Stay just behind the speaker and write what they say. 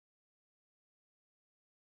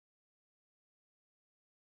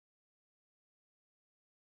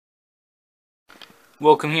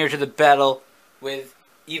Welcome here to the battle with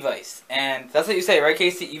Evice. And that's what you say, right,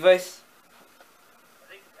 Casey? Evice? I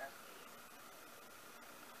think that's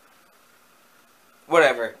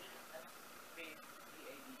Whatever.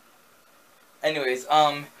 the Anyways,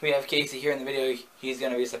 we have Casey here in the video. He's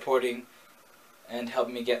gonna be supporting and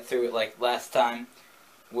helping me get through it like last time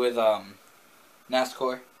with,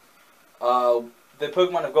 NASCAR. The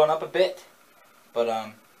Pokemon have gone up a bit, but,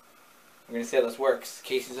 we're gonna see how this works.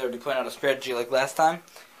 Casey's already playing out a strategy like last time.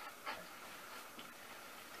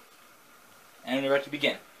 And we're about to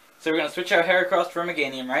begin. So we're gonna switch our Heracross for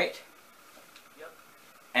Meganium, right? Yep.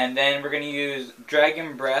 And then we're gonna use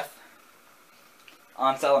Dragon Breath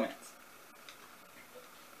on Salamence.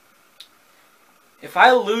 If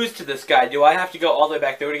I lose to this guy, do I have to go all the way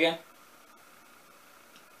back through it again?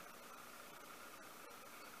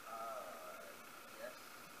 Yes.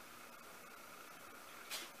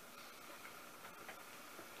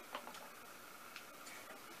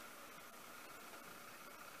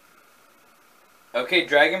 Okay,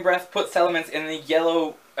 Dragon Breath puts Salamence in the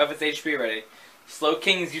yellow of its HP already.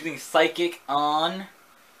 Slowking is using Psychic on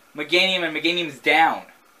Meganium, and Meganium's down.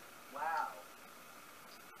 Wow.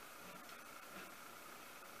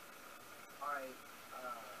 Alright,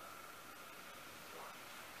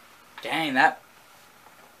 Dang, that...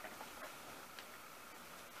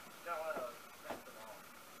 not what I was expecting at all.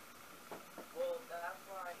 Well, that's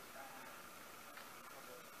why,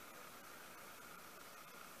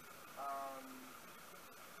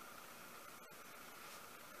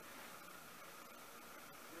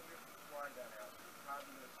 move your flying gun out. Probably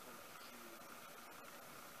gonna switch to,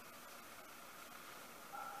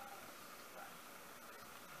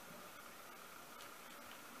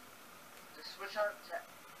 just switch out to,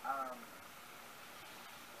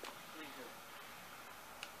 please do.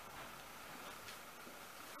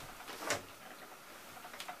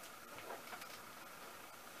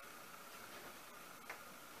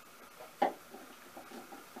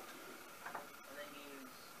 And then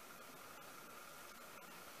use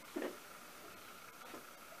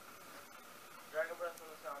Dragon Breath on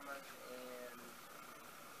the Salamander and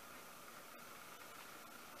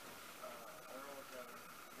I don't know what the other.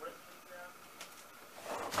 What is this now?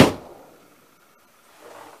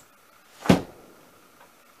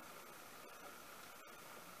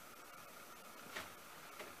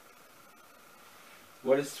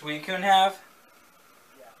 What does Suicune have?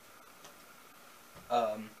 Yeah.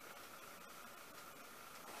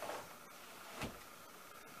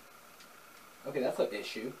 Okay, that's an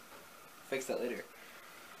issue. Fix that later.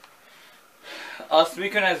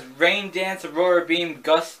 Suicune has Rain Dance, Aurora Beam,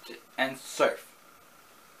 Gust, and Surf.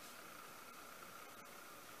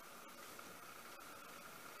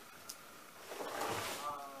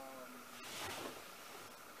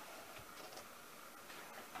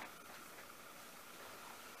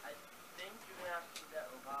 I think you're gonna have to put that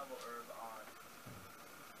revival herb on.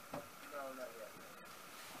 No, not yet.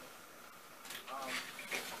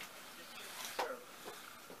 Just use herb.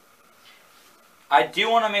 I do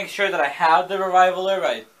want to make sure that I have the Revival Herb.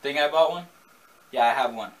 I think I bought one. Yeah, I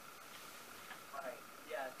have one. Alright,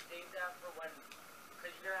 yeah, save that for when,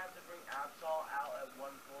 because you're gonna have to bring Absol out at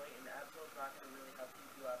one point, and Absol's not gonna really help you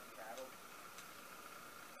throughout the battle.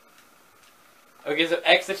 Okay, so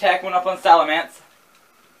X attack went up on Salamence.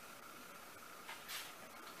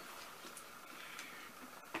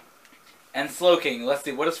 And Slowking. Let's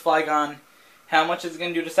see, what is Flygon? How much is it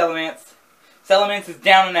going to do to Salamence? Salamence is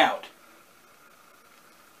down and out.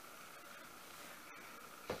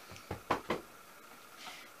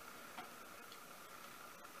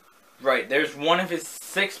 Right, there's one of his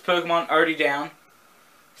 6 Pokemon already down.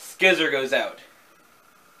 Skizzer goes out.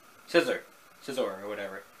 Scizor or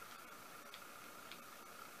whatever.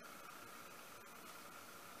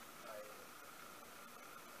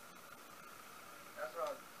 That's what I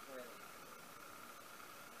was planning.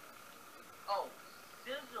 Oh,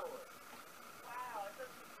 Scizor! Wow, I thought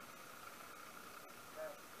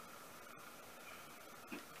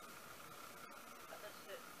you... I thought you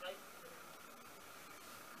said Scyther.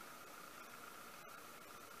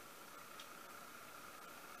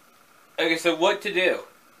 Okay, so what to do?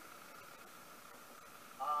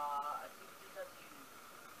 I think you just have to use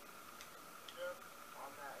Surf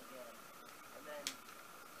on that again. And then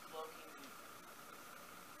Slowking,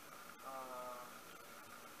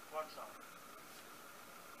 One Shot.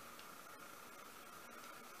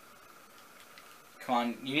 Come on,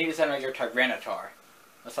 you need to send out your Tyranitar.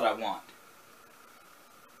 That's what I want.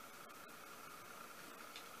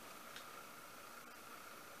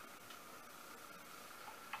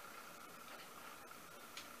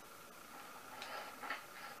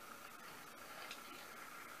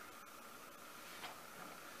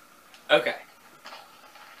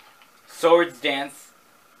 Swords Dance.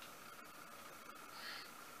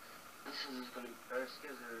 This is going to, our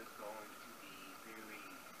skizzer is going to be very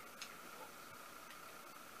difficult.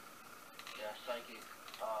 Yeah, psychic,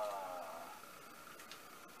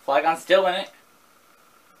 Flygon's still in it.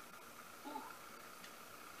 ooh.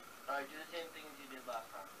 Alright, do the same thing as you did last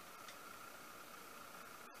time.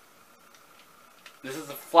 This is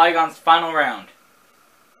the Flygon's final round.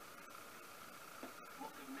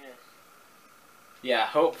 What could miss? Yeah,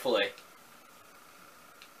 hopefully.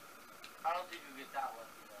 I don't think you'll get that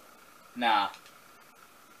lucky though. Nah.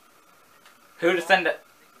 Who to send it?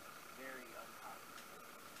 Very uncommon.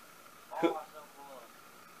 Who? Oh, so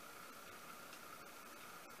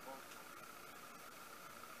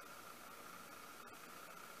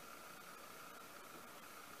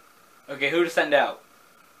close. Okay, who to send out?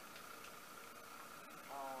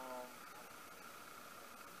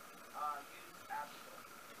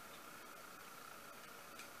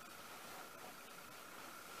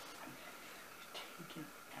 Use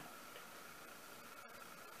Absol.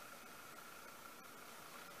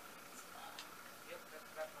 Yep,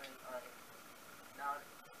 that's fine. Alright. Now,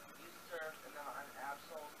 use Surf, and then on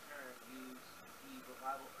Absol's turn, use the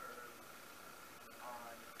Revival Herb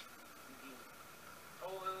on Redeem.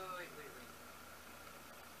 Oh, wait.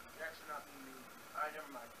 You're actually not being moved. Alright, never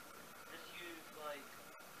mind. Just use, like...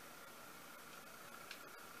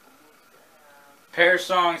 Pair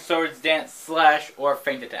Song, Swords Dance, Slash, or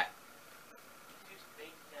Feint Attack. Just use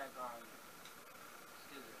Feint Attack on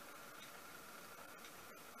Skizzer.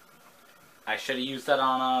 I should have used that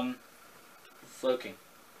on, Slowking.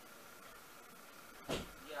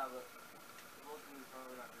 Yeah, but Slowking is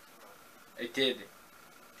probably not this slow. It did.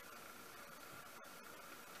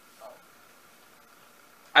 Oh.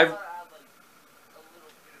 I thought I had, like, a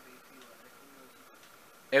little bit of AP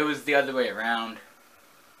left. It was the other way around.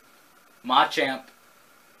 Machamp.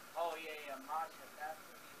 Oh, yeah, Machamp. That's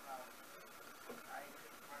the problem. I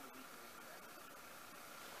couldn't find a weakness for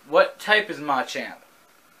that. What type is Machamp?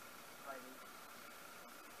 Fighting.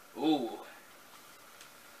 Ooh.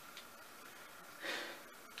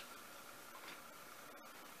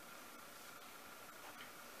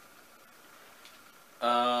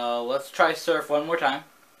 Let's try Surf one more time.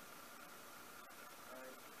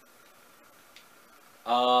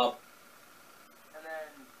 Alright. And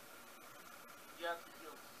then you have to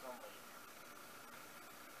heal somebody.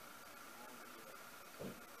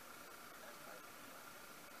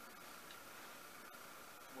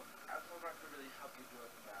 Well, Absol's not gonna really help you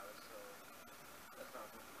throughout the battle, so that's not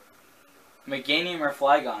going to work for you. Meganium or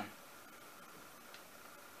Flygon?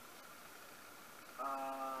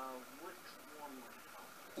 Which one would help?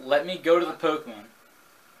 Let me go to the Pokemon.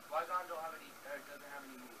 Flygon don't have any, doesn't have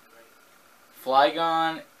any moves, right?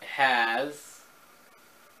 Flygon has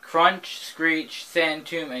Crunch, Screech, Sand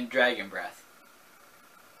Tomb, and Dragon Breath.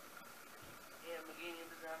 And Meganium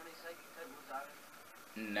doesn't have any psychic type moves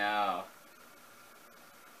either. No.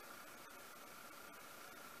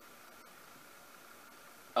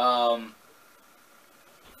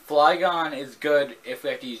 Flygon is good if we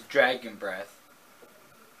have to use Dragon Breath.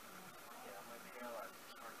 Yeah, my paralyzed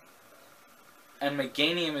is hard. And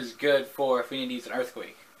Meganium is good for if we need to use an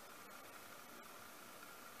Earthquake.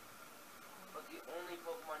 But the only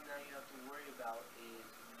Pokemon now you have to worry about is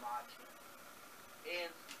Machamp.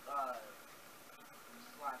 And,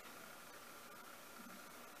 Slash.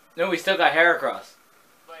 No, we still got Heracross.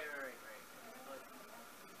 Right.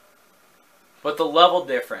 But the level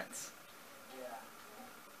difference.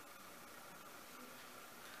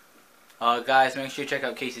 Yeah. Guys, make sure you check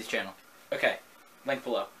out Casey's channel. Okay, link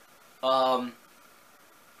below. Alright,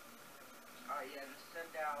 yeah, just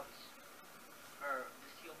send out, or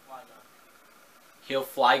just heal Flygon. Heal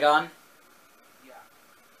Flygon. Yeah.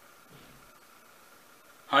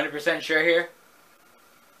 100% sure here?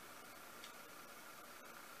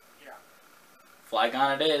 Yeah.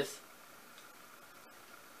 Flygon it is.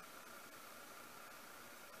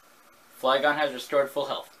 Flygon has restored full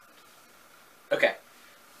health. Okay.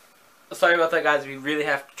 Sorry about that, guys. We really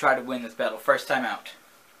have to try to win this battle. First time out.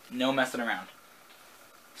 No messing around.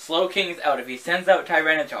 Slowking's out. If he sends out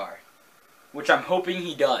Tyranitar, which I'm hoping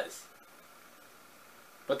he does.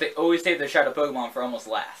 But they always save their Shadow Pokemon for almost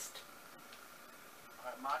last.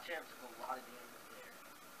 Alright, Machamp took a lot of damage there.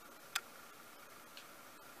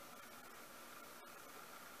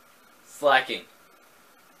 Slacking.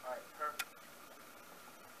 Alright, perfect.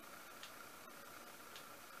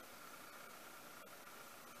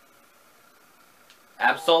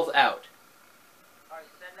 Absol's out. Alright,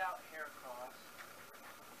 send out Heracross.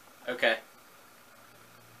 Okay.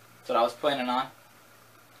 That's what I was planning on.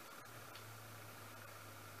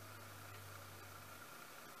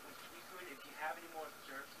 We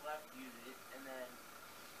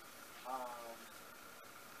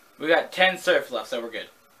We got 10 surf left, so we're good.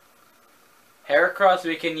 Heracross,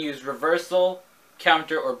 we can use reversal,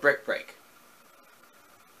 counter, or brick break.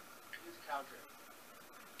 Use counter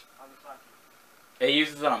on the slacking. It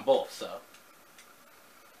uses it on both, so.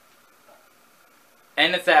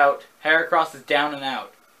 And it's out. Heracross is down and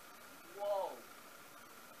out. Whoa.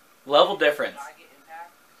 Level difference. Did I get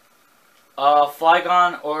impact?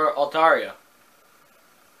 Flygon or Altaria.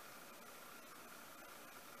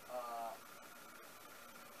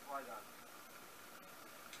 Flygon.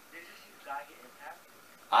 Did you just use Guy get impact?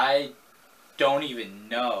 I don't even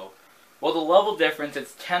know. Well, the level difference,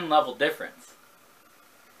 it's 10 level difference.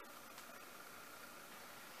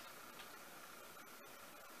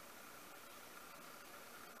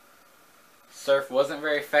 Surf wasn't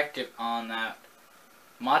very effective on that.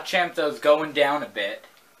 Machamp, though, is going down a bit.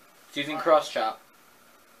 It's using Cross Chop.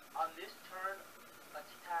 On this turn,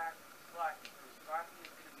 attack Slacking, because Slacking is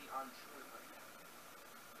going to be on short right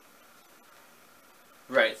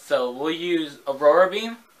now. Right, so we'll use Aurora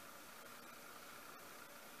Beam. It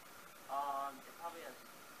probably has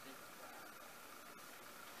 6 that.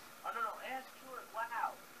 Oh, no, it has short,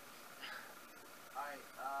 wow. Alright,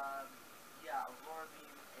 yeah, Aurora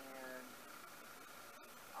Beam and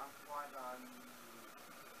on Flygon,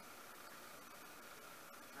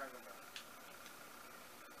 Dragon Ball.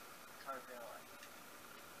 Try to paralyze.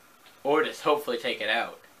 Or just hopefully take it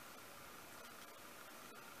out.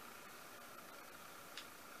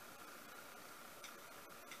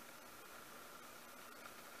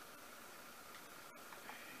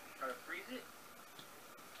 Try to freeze it.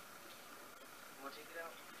 Want to take it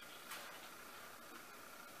out?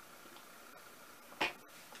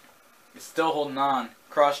 It's still holding on.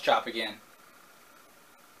 Cross Chop again.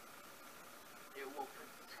 It will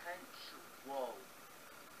potentially. Whoa.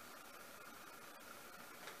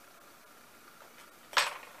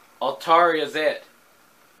 Altaria's it.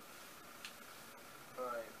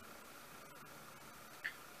 Alright.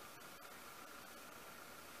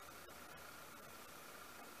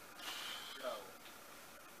 So.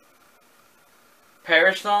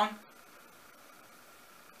 Perish Song?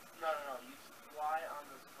 No. You fly on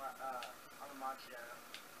the Machamp,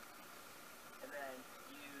 and then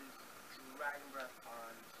use Dragon Breath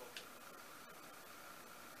on Sultan.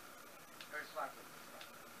 Or Slacker.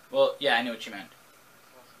 Well, yeah, I knew what you meant.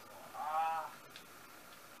 Ah.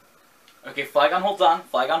 Okay, Flygon holds on.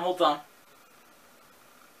 Flygon holds on.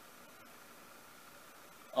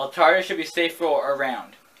 Altaria should be safe for a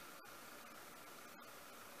round.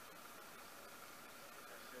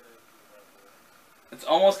 It's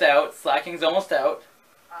almost out. Slacking's almost out.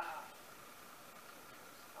 Ah.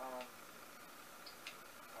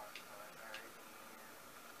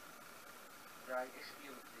 Alright, it should be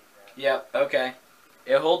able to take that. Yep, okay.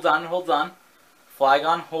 It holds on, holds on.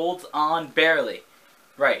 Flygon holds on barely.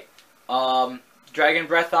 Right. Dragon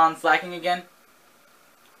Breath on Slacking again?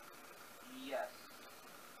 Yes.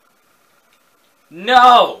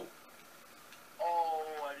 No! Oh,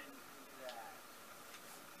 I didn't think that.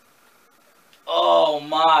 Oh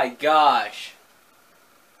my gosh.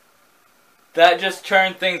 That just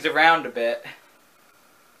turned things around a bit.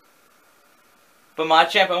 But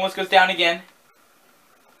Machamp almost goes down again.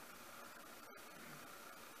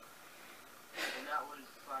 And that was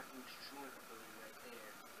fucking short ability right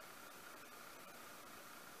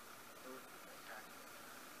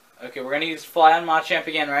there. Okay, we're gonna use Fly on Machamp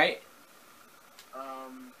again, right?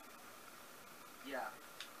 Yeah.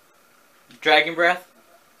 Dragon Breath.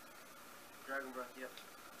 Dragon Breath, yep.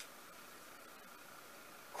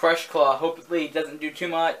 Crush Claw. Hopefully it doesn't do too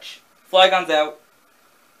much. Flygon's out.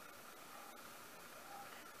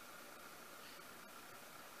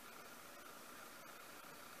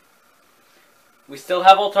 We still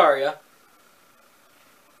have Altaria.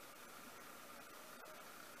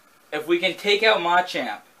 If we can take out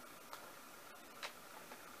Machamp.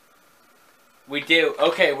 We do.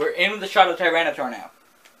 Okay, we're in with the shot of Tyranitar now.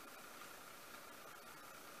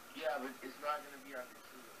 Yeah, but it's not gonna be on the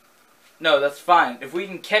team. No, that's fine. If we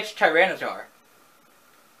can catch Tyranitar.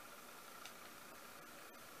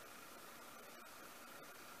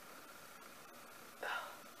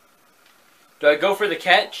 Do I go for the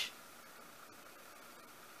catch?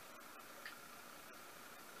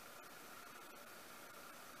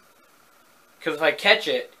 Because if I catch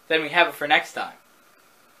it, then we have it for next time.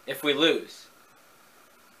 If we lose.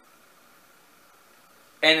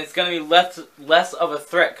 And it's going to be less of a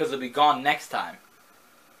threat because it'll be gone next time.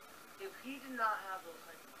 If he did not have those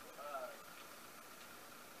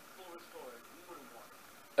full restores, we would have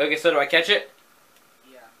won. Okay, so do I catch it?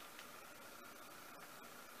 Yeah.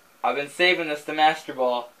 I've been saving this to Master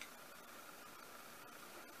Ball.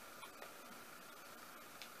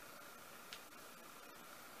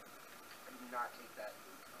 not take that.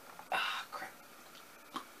 Ah, crap.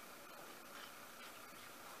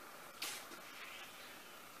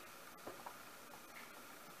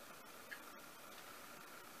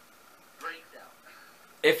 Breaks out.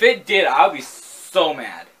 If it did, I would be so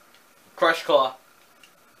mad. Crush Claw.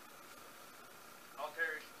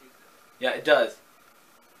 Alternative takes this. Yeah, it does.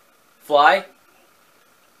 Fly?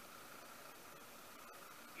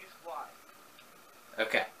 Use fly.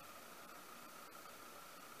 Okay.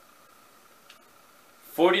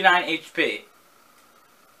 49 HP. Right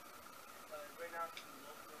now she's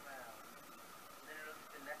looking around. And then it'll be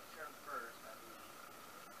the next turn first, I believe.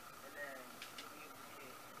 And then you'll be able to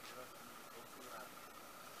hit. It'll be looking around.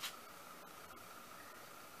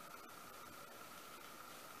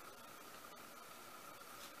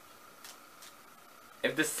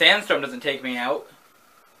 If the sandstorm doesn't take me out.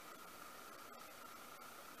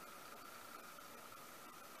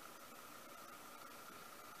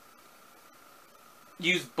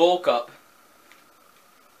 Use bulk up.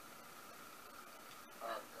 Oh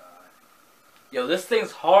god. Yo, this thing's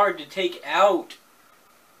hard to take out.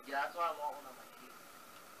 Yeah, that's why I want one on my team.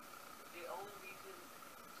 The only reason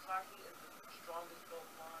Saki is the strongest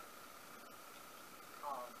Pokemon,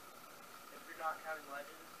 if you're not counting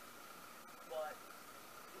Legends, but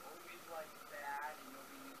the only reason why it's bad and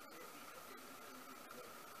nobody uses it is because it's good.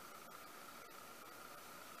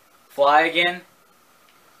 Fly again.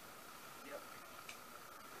 Yep.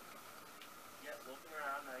 Yep, looking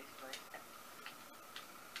around, nice.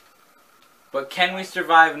 But can we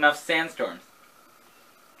survive enough sandstorms?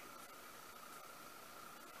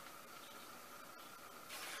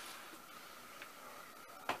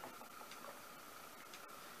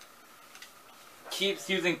 Keeps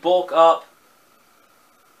using bulk up.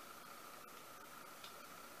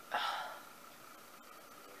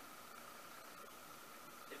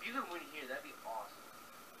 If you can win here, that'd be awesome.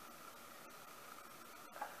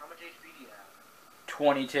 How much HP do you have?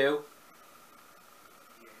 22. Yeah, you're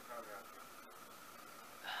probably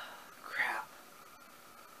right. Crap.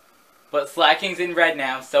 But Slacking's in red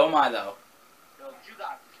now, so am I though. No, but you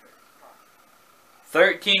got this first. Come on.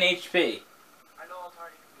 13 HP. I know how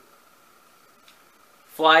hard you can do it.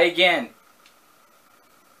 Fly again.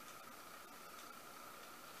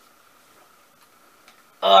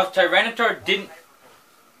 If Tyranitar didn't...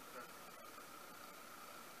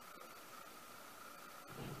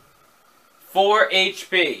 4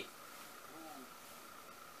 HP.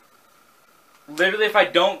 Literally, if I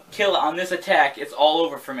don't kill it on this attack, it's all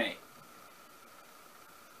over for me.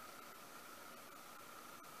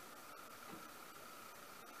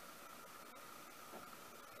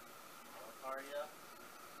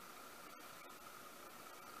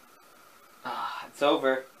 It's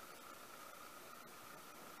over.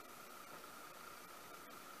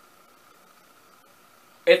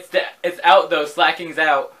 It's out though. Slacking's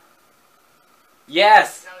out.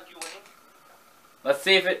 Yes. Now that you win, Let's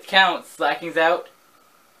see if it counts. Slacking's out.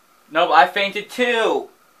 Nope, I fainted too.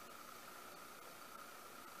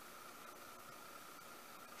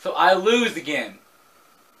 So I lose again.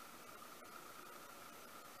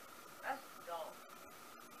 that's dumb.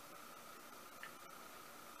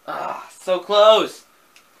 So close.